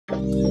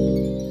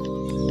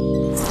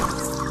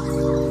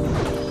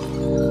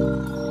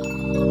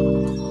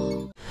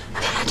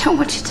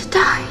want you to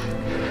die.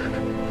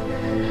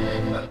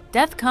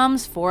 Death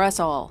comes for us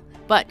all,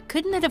 but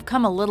couldn't it have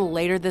come a little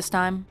later this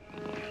time?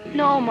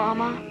 No,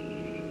 Mama.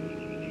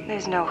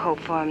 There's no hope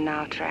for him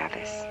now,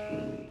 Travis.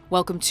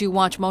 Welcome to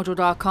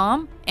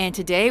WatchMojo.com, and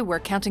today we're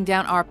counting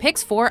down our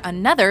picks for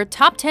another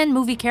top 10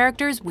 movie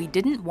characters we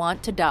didn't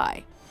want to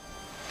die.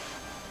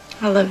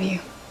 I love you.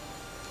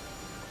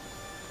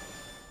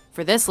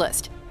 For this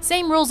list,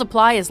 same rules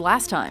apply as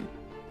last time.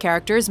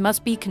 Characters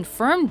must be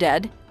confirmed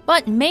dead,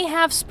 but may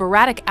have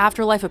sporadic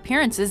afterlife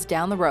appearances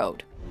down the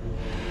road.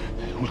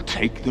 They will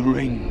take the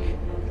ring,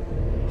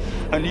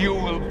 and you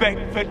will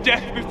beg for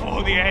death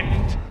before the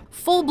end.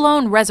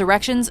 Full-blown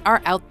resurrections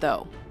are out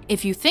though.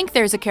 If you think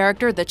there's a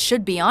character that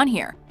should be on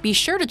here, be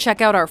sure to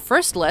check out our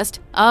first list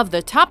of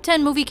the top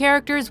 10 movie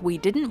characters we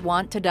didn't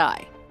want to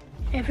die.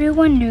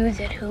 Everyone knew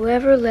that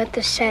whoever let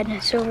the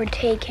sadness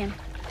overtake him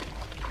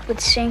would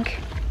sink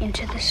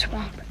into the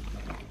swamp.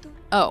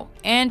 Oh,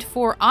 and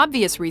for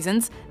obvious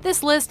reasons,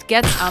 this list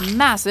gets a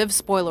massive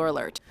spoiler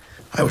alert.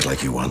 I was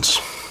like you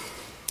once,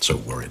 so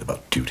worried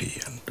about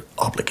duty and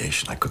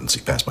obligation I couldn't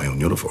see past my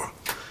own uniform.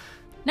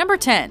 Number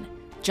 10.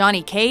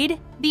 Johnny Cade,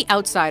 The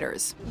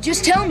Outsiders.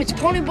 Just tell him it's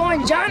Ponyboy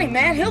and Johnny,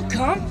 man. He'll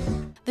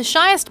come. The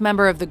shyest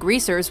member of the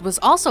Greasers was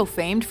also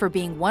famed for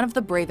being one of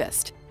the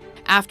bravest.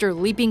 After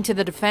leaping to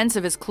the defense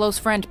of his close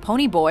friend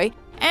Ponyboy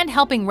and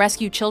helping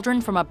rescue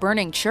children from a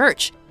burning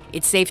church,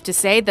 it's safe to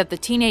say that the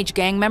teenage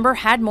gang member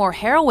had more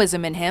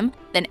heroism in him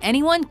than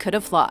anyone could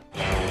have thought.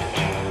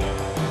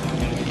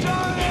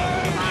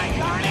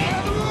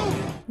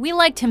 We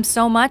liked him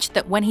so much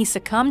that when he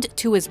succumbed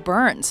to his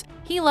burns,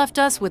 he left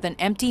us with an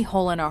empty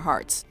hole in our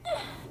hearts.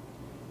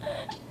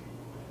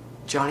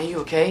 Johnny, you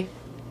okay?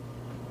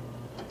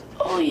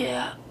 Oh,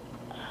 yeah.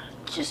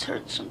 Just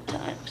hurts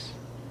sometimes.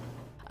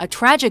 A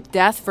tragic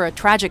death for a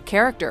tragic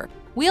character.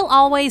 We'll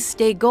always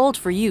stay gold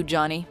for you,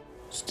 Johnny.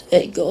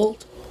 Stay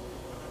gold?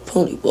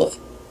 Ponyboy.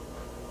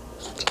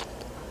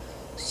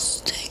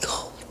 Stay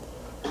gold.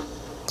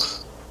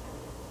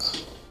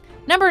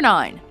 Number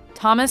 9.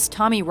 Thomas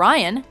Tommy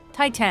Ryan,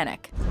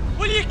 Titanic.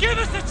 Will you give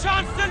us a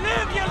chance to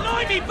live, you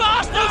limey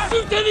bastard? I'll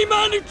shoot any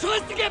man who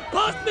tries to get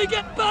past me,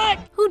 get back!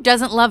 Who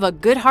doesn't love a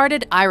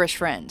good-hearted Irish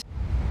friend?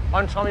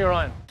 I'm Tommy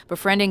Ryan.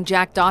 Befriending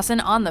Jack Dawson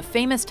on the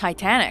famous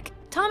Titanic,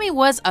 Tommy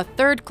was a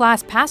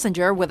third-class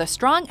passenger with a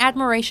strong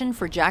admiration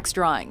for Jack's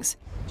drawings.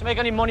 To make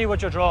any money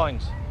with your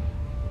drawings.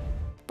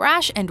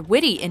 Brash and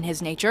witty in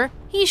his nature,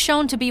 he's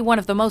shown to be one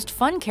of the most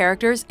fun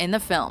characters in the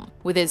film,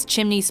 with his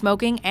chimney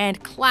smoking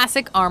and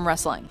classic arm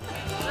wrestling.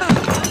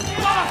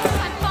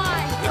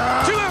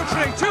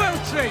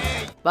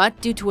 But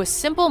due to a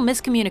simple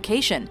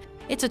miscommunication,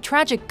 it's a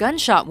tragic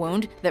gunshot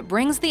wound that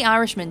brings the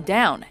Irishman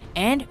down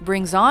and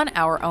brings on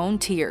our own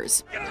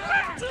tears.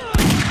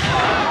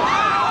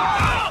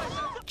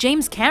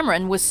 James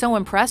Cameron was so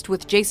impressed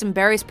with Jason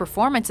Barry's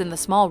performance in the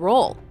small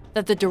role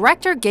that the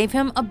director gave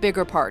him a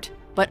bigger part,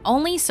 but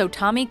only so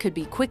Tommy could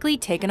be quickly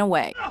taken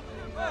away.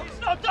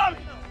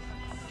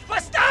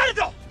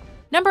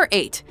 Number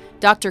 8.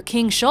 Dr.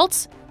 King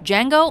Schultz,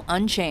 Django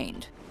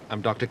Unchained.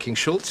 I'm Dr. King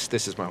Schultz.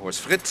 This is my horse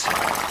Fritz.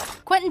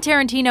 Quentin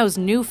Tarantino's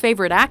new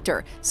favorite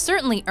actor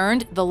certainly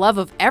earned the love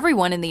of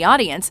everyone in the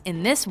audience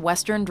in this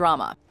Western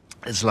drama.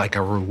 It's like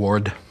a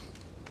reward.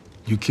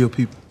 You kill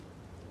people,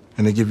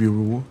 and they give you a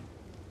reward?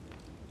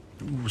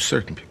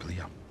 Certain people,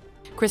 yeah.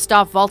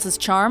 Christoph Waltz's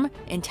charm,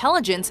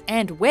 intelligence,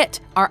 and wit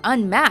are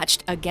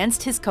unmatched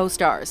against his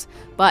co-stars.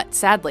 But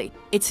sadly,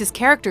 it's his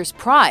character's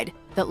pride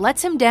that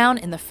lets him down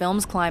in the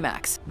film's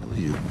climax. Well,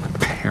 you're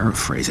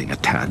paraphrasing a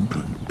tad,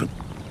 but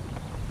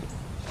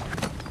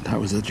that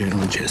was the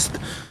general gist.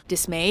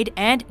 Dismayed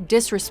and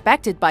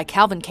disrespected by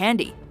Calvin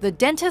Candy, the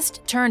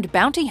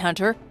dentist-turned-bounty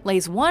hunter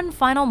lays one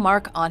final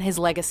mark on his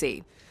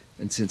legacy.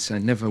 And since I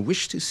never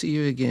wish to see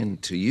you again,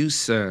 to you,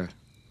 sir,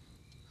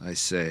 I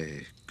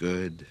say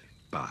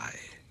goodbye.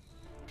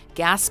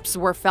 Gasps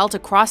were felt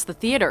across the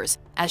theaters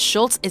as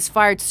Schultz is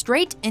fired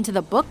straight into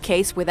the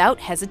bookcase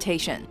without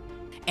hesitation,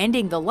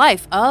 ending the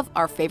life of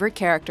our favorite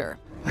character.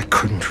 I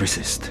couldn't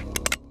resist.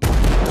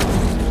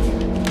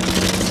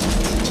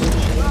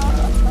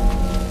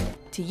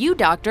 To you,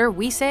 Doctor,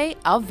 we say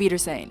Auf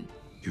Wiedersehen.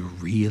 You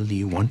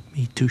really want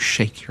me to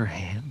shake your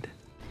hand?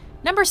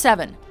 Number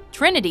 7.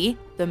 Trinity,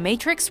 The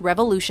Matrix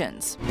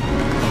Revolutions.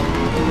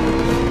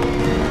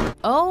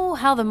 Oh,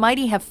 how the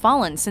mighty have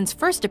fallen since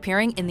first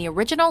appearing in the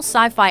original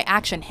sci-fi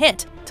action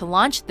hit to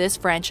launch this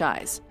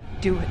franchise.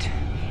 Do it.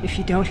 If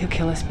you don't, he'll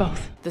kill us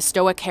both. The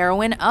stoic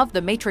heroine of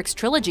the Matrix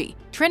trilogy,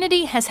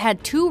 Trinity has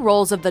had 2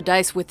 rolls of the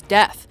dice with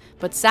death,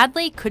 but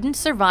sadly couldn't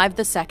survive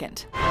the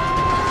second.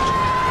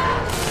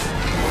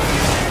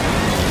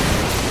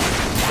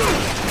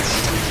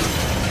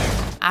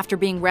 After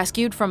being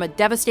rescued from a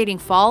devastating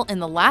fall in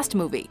the last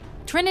movie,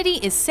 Trinity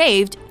is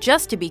saved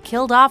just to be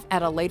killed off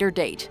at a later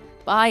date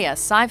by a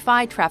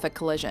sci-fi traffic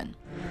collision.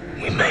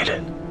 We made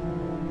it.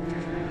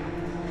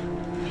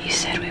 You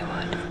said we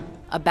would.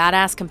 A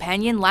badass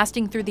companion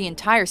lasting through the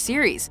entire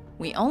series,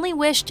 we only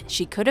wished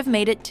she could have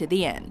made it to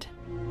the end.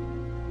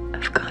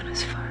 I've gone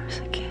as far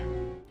as I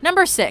can.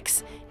 Number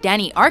 6.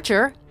 Danny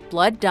Archer,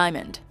 Blood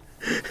Diamond.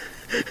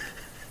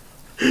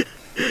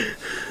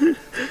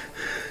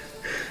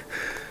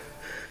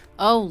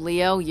 Oh,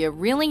 Leo, you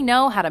really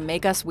know how to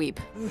make us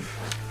weep.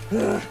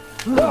 In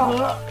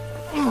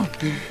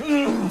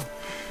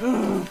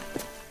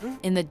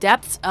the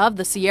depths of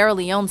the Sierra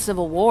Leone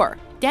Civil War,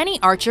 Danny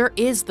Archer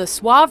is the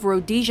suave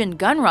Rhodesian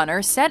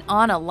gunrunner set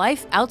on a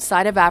life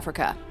outside of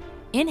Africa.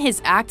 In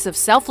his acts of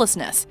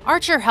selflessness,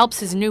 Archer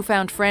helps his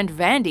newfound friend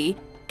Vandy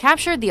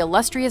capture the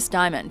illustrious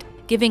diamond,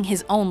 giving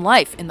his own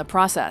life in the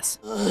process.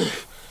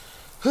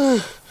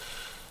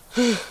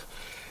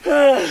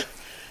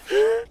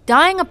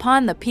 Dying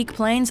upon the peak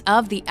plains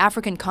of the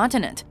African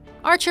continent,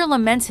 Archer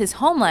laments his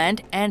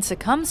homeland and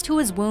succumbs to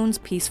his wounds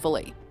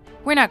peacefully.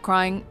 We're not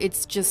crying,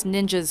 it's just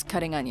ninjas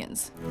cutting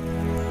onions.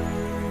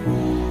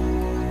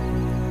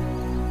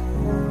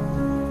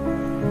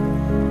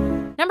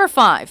 Number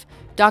 5.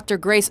 Dr.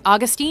 Grace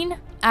Augustine,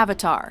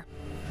 Avatar.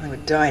 I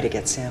would die to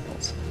get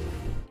samples.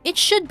 It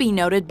should be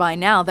noted by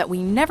now that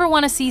we never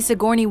want to see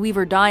Sigourney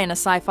Weaver die in a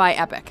sci-fi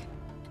epic.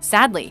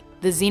 Sadly,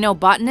 the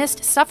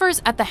xenobotanist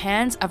suffers at the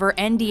hands of her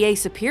NDA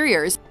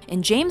superiors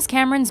in James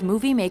Cameron's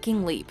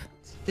movie-making leap.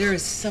 There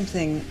is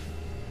something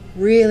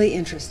really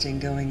interesting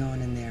going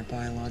on in there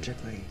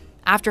biologically.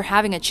 After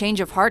having a change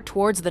of heart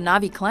towards the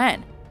Na'vi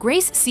clan,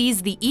 Grace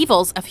sees the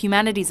evils of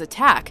humanity's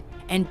attack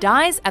and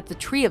dies at the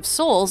Tree of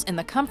Souls in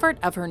the comfort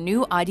of her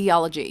new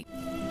ideology.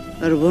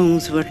 Her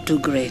wounds were too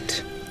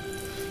great.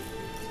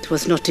 It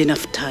was not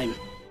enough time.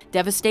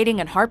 Devastating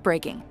and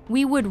heartbreaking.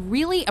 We would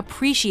really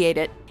appreciate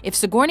it if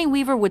Sigourney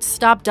Weaver would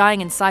stop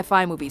dying in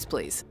sci-fi movies,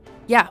 please.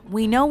 Yeah,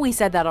 we know we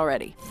said that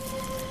already.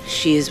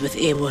 She is with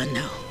A1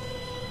 now.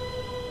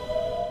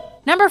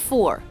 Number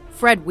 4.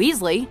 Fred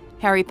Weasley,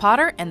 Harry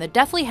Potter and the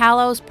Deathly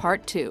Hallows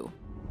Part 2.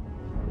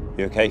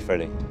 You okay,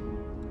 Freddy?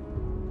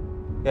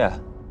 Yeah.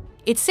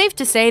 It's safe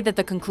to say that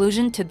the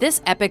conclusion to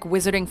this epic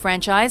wizarding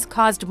franchise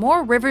caused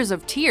more rivers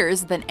of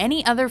tears than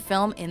any other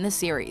film in the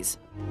series.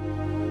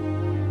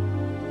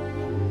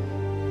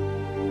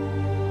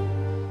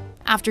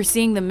 After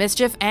seeing the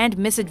mischief and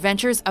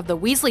misadventures of the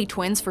Weasley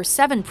twins for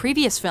 7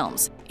 previous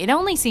films, it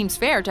only seems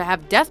fair to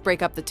have death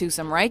break up the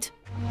twosome, right?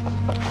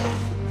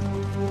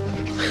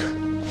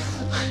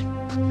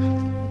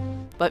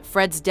 But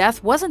Fred's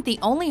death wasn't the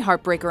only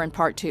heartbreaker in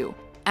Part 2,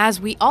 as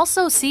we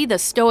also see the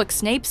stoic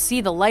Snape see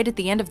the light at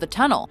the end of the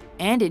tunnel,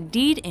 and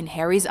indeed in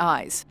Harry's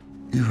eyes.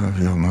 You have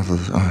your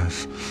mother's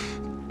eyes.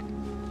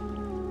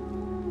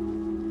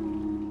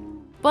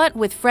 But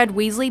with Fred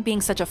Weasley being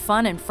such a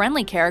fun and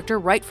friendly character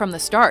right from the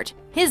start,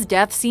 his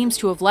death seems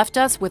to have left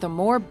us with a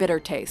more bitter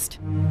taste.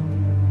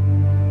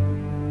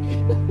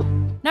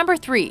 Number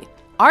 3.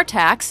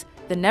 Artax,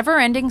 The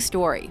Never-Ending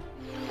Story.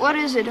 What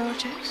is it,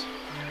 Artax?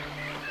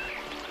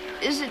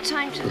 Is it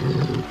time to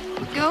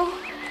go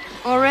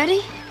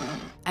already?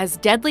 As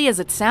deadly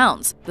as it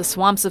sounds, the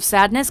Swamps of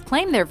Sadness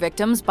claim their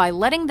victims by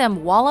letting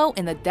them wallow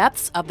in the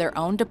depths of their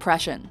own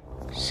depression.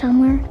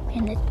 Somewhere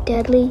in the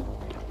deadly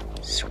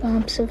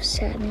Swamps of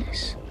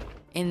Sadness.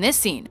 In this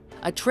scene,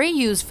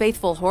 Atreyu's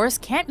faithful horse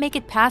can't make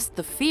it past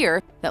the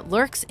fear that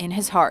lurks in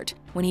his heart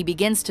when he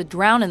begins to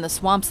drown in the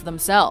swamps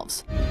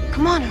themselves.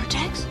 Come on,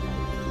 Artax.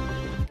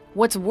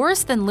 What's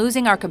worse than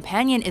losing our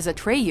companion is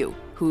Atreyu,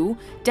 who,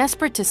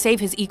 desperate to save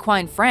his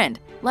equine friend,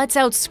 lets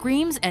out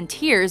screams and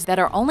tears that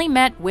are only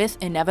met with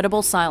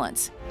inevitable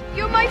silence.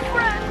 You're my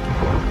friend.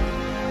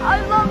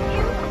 I love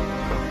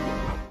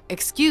you.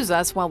 Excuse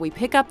us while we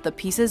pick up the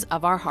pieces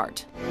of our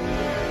heart.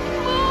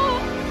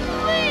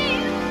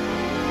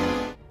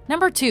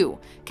 Number 2.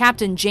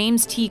 Captain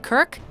James T.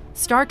 Kirk,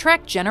 Star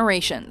Trek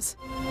Generations.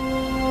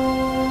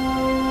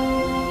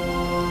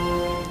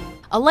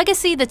 A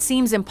legacy that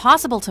seems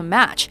impossible to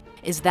match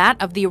is that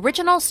of the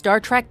original Star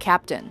Trek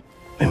captain.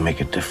 We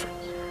make a difference.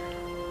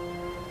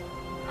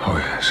 Oh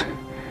yes,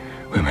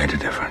 we made a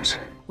difference.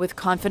 With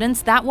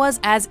confidence that was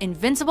as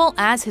invincible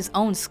as his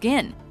own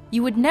skin,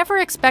 you would never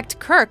expect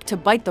Kirk to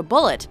bite the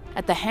bullet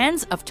at the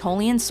hands of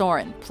Tolian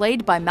Soren,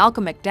 played by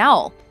Malcolm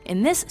McDowell,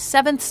 in this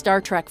 7th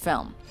Star Trek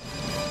film.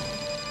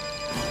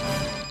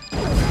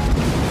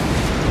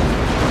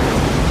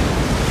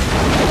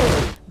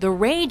 The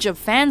rage of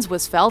fans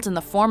was felt in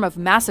the form of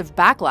massive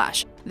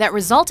backlash that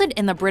resulted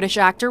in the British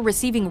actor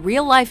receiving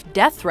real-life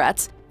death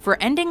threats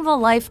for ending the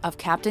life of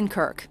Captain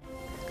Kirk.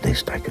 At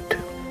least I could do.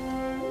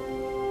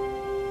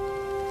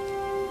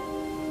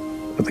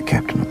 With the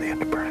captain of the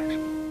Enterprise.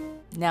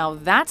 Now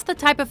that's the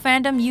type of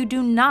fandom you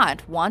do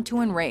not want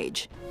to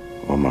enrage.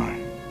 Or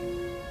mine.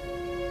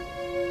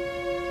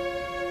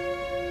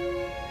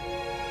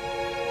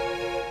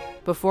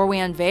 Before we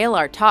unveil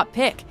our top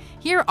pick,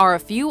 here are a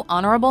few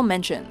honorable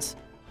mentions.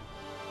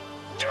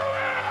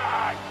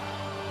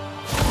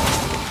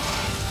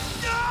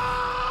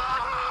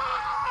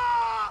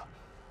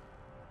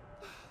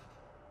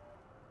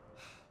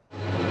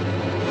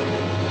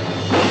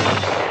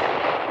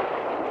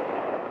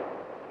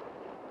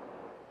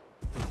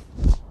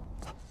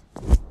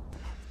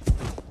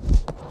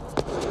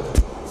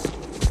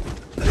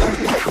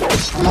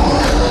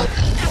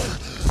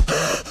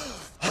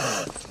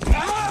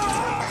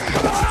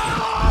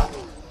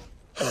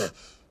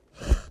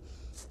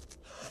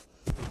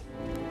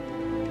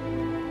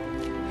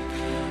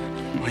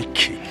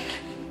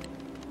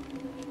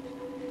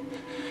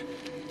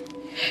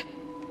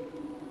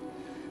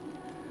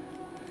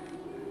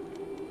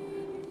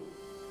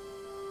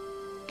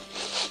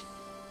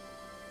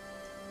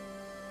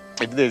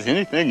 If there's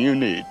anything you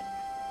need,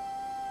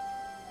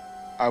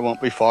 I won't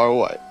be far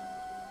away.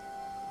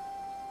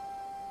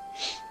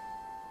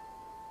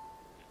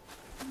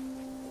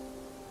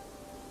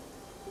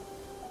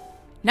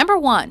 Number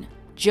 1.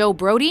 Joe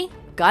Brody,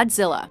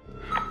 Godzilla.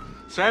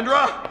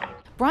 Sandra?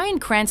 Bryan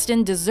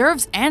Cranston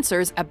deserves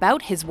answers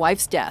about his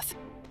wife's death.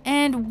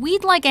 And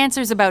we'd like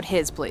answers about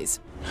his,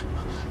 please.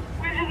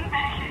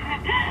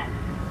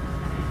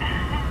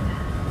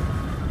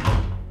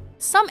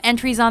 Some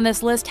entries on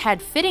this list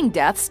had fitting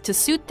deaths to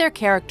suit their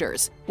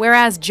characters,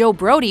 whereas Joe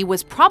Brody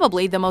was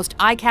probably the most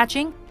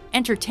eye-catching,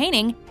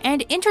 entertaining,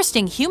 and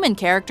interesting human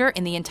character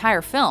in the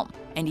entire film.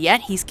 And yet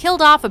he's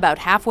killed off about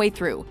halfway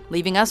through,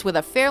 leaving us with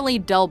a fairly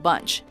dull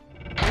bunch.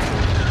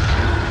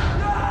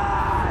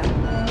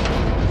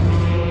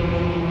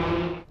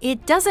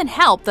 It doesn't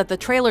help that the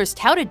trailers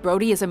touted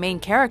Brody as a main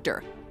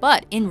character,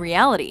 but in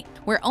reality,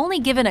 we're only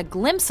given a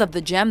glimpse of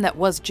the gem that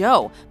was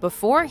Joe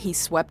before he's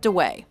swept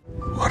away.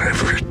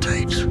 Whatever it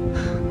takes.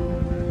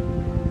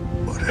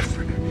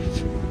 Whatever it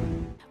is.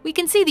 We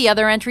can see the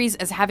other entries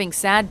as having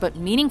sad but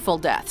meaningful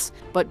deaths,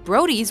 but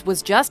Brody's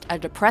was just a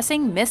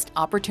depressing missed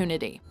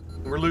opportunity.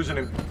 We're losing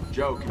him.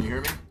 Joe, can you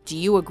hear me? Do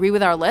you agree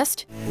with our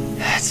list?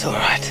 That's all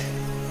right.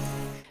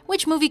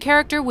 Which movie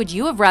character would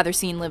you have rather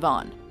seen live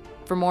on?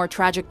 For more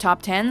tragic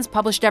top 10s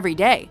published every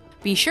day,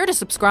 be sure to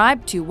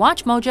subscribe to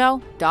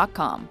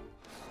WatchMojo.com.